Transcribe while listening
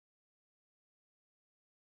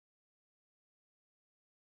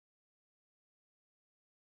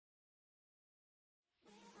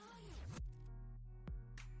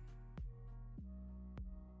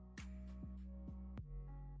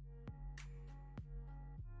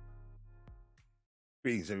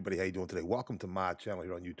Greetings, everybody. How you doing today? Welcome to my channel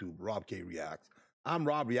here on YouTube, Robk Reacts. I'm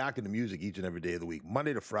Rob, reacting to music each and every day of the week,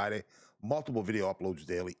 Monday to Friday, multiple video uploads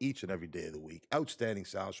daily, each and every day of the week. Outstanding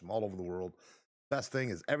sounds from all over the world. Best thing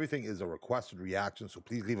is everything is a requested reaction, so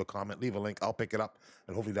please leave a comment, leave a link. I'll pick it up,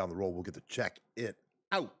 and hopefully down the road we'll get to check it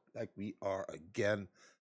out like we are again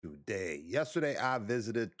today. Yesterday, I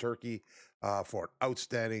visited Turkey for an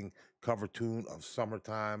outstanding cover tune of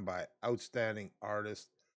Summertime by outstanding artist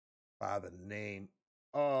by the name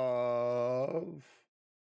of,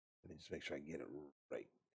 let me just make sure I get it right.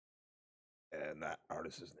 And that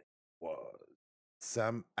artist's name was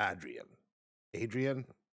Sem Adrian. Adrian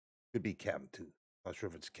could be Kem too. Not sure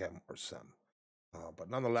if it's Kem or Sem. But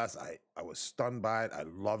nonetheless, I was stunned by it. I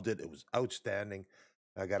loved it. It was outstanding.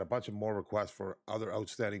 I got a bunch of more requests for other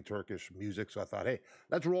outstanding Turkish music. So I thought, hey,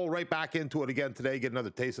 let's roll right back into it again today, get another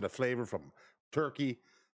taste of the flavor from Turkey.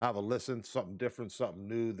 Have a listen, something different, something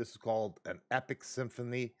new. This is called an epic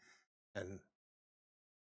symphony, and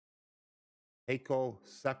Hayko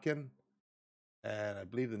Cepkin, and I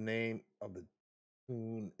believe the name of the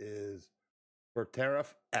tune is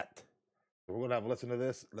Bertaraf. So we're gonna have a listen to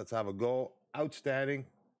this. Let's have a go. Outstanding,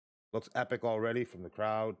 looks epic already from the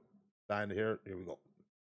crowd. Dying to hear it. Here we go.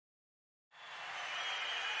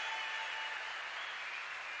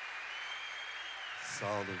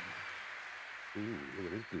 Sağ olun. Look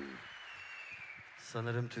at this dude.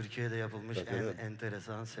 Sanırım Türkiye'de yapılmış en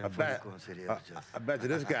enteresan senfoni konseri yapacağız. I bet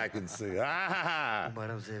you this guy can sing.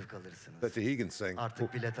 Umarım zevk alırsınız. Bet you he can sing.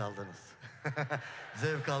 Artık bilet aldınız.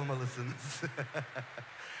 Zevk almalısınız.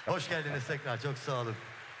 Hoş geldiniz tekrar. Çok sağ olun.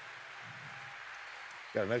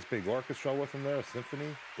 Got a nice big orchestra with him there, a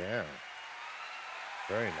symphony. Damn.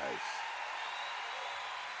 Very nice.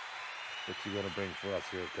 What's he gonna bring for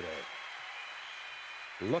us here today?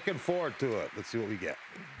 Looking forward to it. Let's see what we get.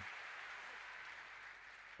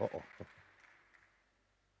 Uh-oh.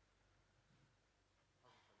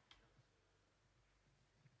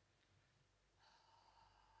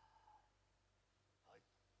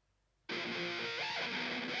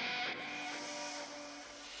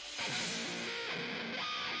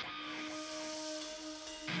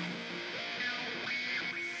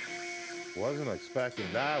 Wasn't expecting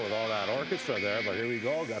that with all that orchestra there, but here we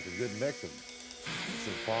go. Got the good mix of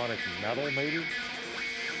symphonic metal, maybe. Let's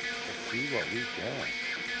see what we got.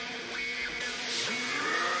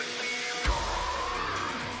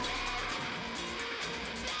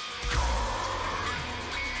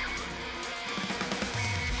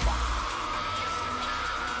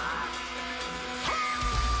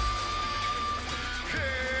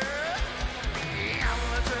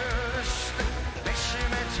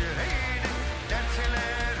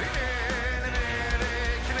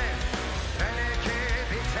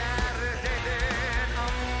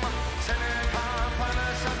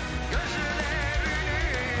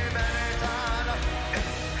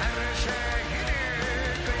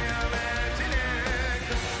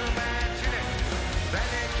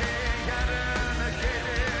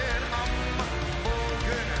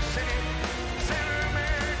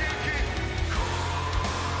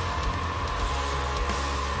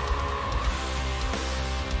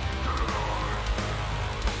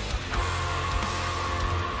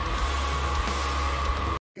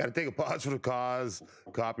 Got to take a pause for the cause,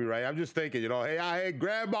 copyright. I'm just thinking, you know, hey,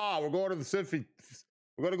 Grandma, we're going to the symphony.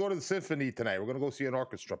 We're going to go to the symphony tonight. We're going to go see an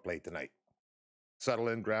orchestra play tonight. Settle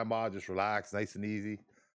in, Grandma, just relax, nice and easy.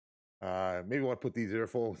 Maybe want to put these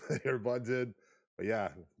earbuds in. But yeah,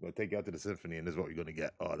 I'm going to take you out to the symphony, and this is what you're going to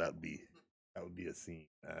get. Oh, that would be a scene.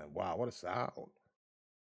 Wow, what a sound.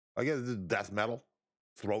 I guess this is death metal,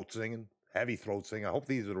 throat singing, heavy throat singing. I hope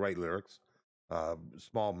these are the right lyrics.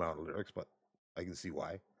 Small amount of lyrics, but I can see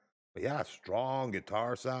why. But yeah, strong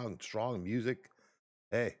guitar sound, strong music.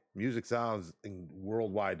 Hey, music sounds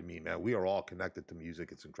worldwide to me, man. We are all connected to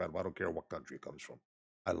music. It's incredible. I don't care what country it comes from.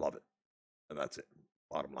 I love it. And that's it.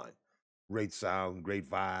 Bottom line. Great sound, great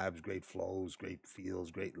vibes, great flows, great feels,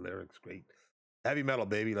 great lyrics, great heavy metal,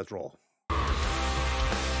 baby. Let's roll.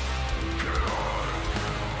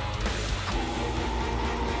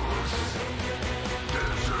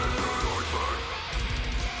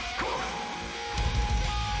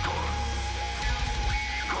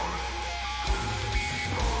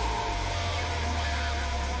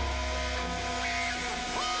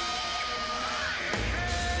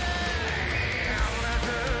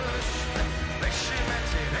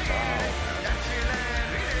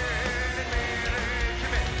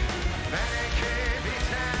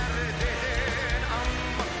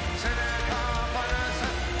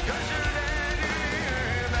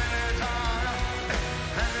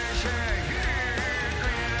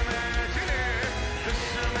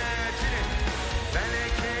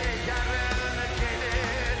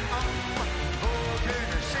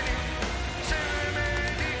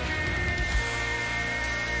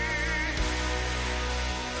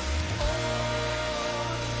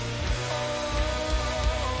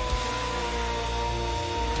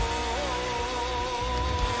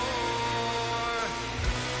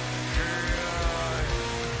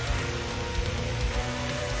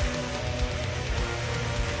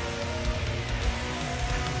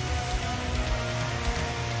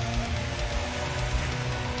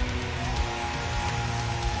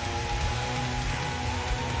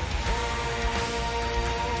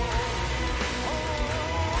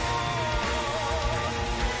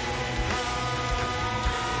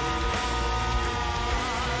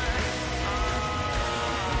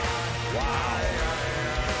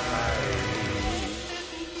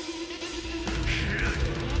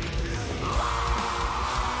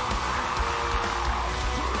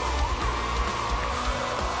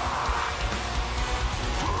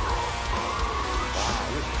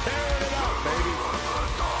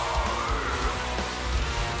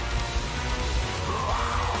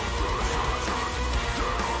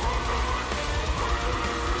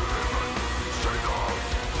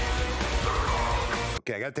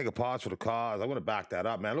 Okay, I got to take a pause for the cause. I want to back that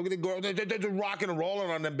up, man. Look at the girl. They're just rocking and rolling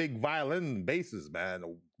on them big violin basses, man.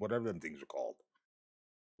 Or whatever them things are called.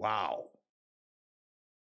 Wow.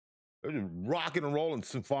 They're just rocking and rolling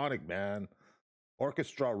symphonic, man.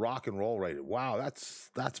 Orchestra rock and roll right. Wow, that's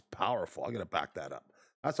powerful. I got to back that up.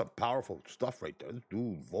 That's some powerful stuff right there. This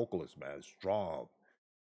dude, vocalist, man, strong.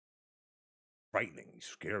 Frightening. He's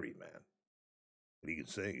scary, man. But he can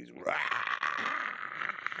sing. He's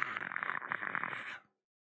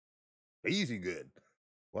easy good.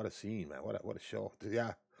 What a scene, man. What a show.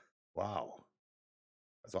 Yeah. Wow.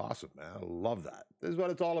 That's awesome, man. I love that. This is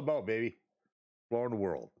what it's all about, baby. Exploring the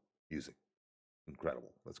world. Music.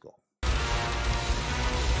 Incredible. Let's go.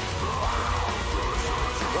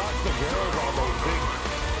 Watch the girls on those big,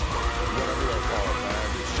 whatever they're called, man.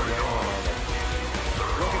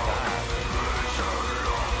 Look at that.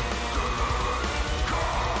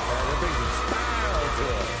 Man, that brings some style to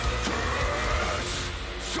it.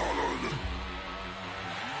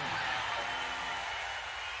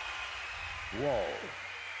 Whoa.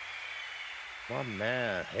 My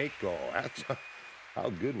man, Hayko. How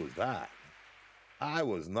good was that? I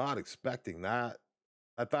was not expecting that.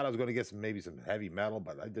 I thought I was going to get maybe some heavy metal,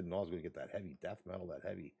 but I didn't know I was going to get that heavy death metal, that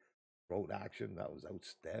heavy throat action. That was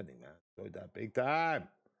outstanding, man. Enjoyed that big time.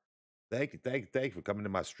 Thank you for coming to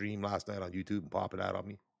my stream last night on YouTube and popping out on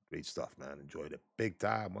me. Great stuff, man. Enjoyed it big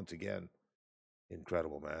time once again.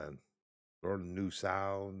 Incredible, man. Learning new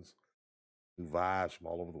sounds, new vibes from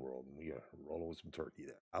all over the world. And we are rolling with some turkey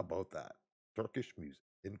there. How about that? Turkish music.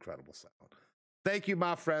 Incredible sound. Thank you,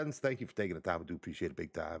 my friends. Thank you for taking the time. I do appreciate it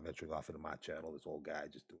big time. Venturing off into my channel. This old guy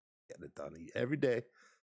just getting it done every day.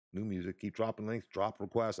 New music. Keep dropping links, drop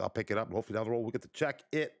requests. I'll pick it up. And hopefully down the road we'll get to check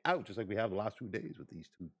it out, just like we have the last 2 days with these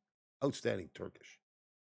two outstanding Turkish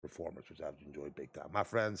performers, which I've enjoyed big time. My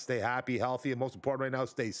friends, stay happy, healthy, and most important right now,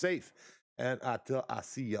 stay safe. And until I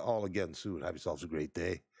see you all again soon, have yourselves a great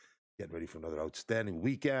day. Getting ready for another outstanding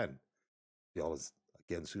weekend. See you all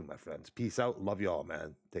again soon, my friends. Peace out. Love you all,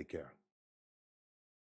 man. Take care.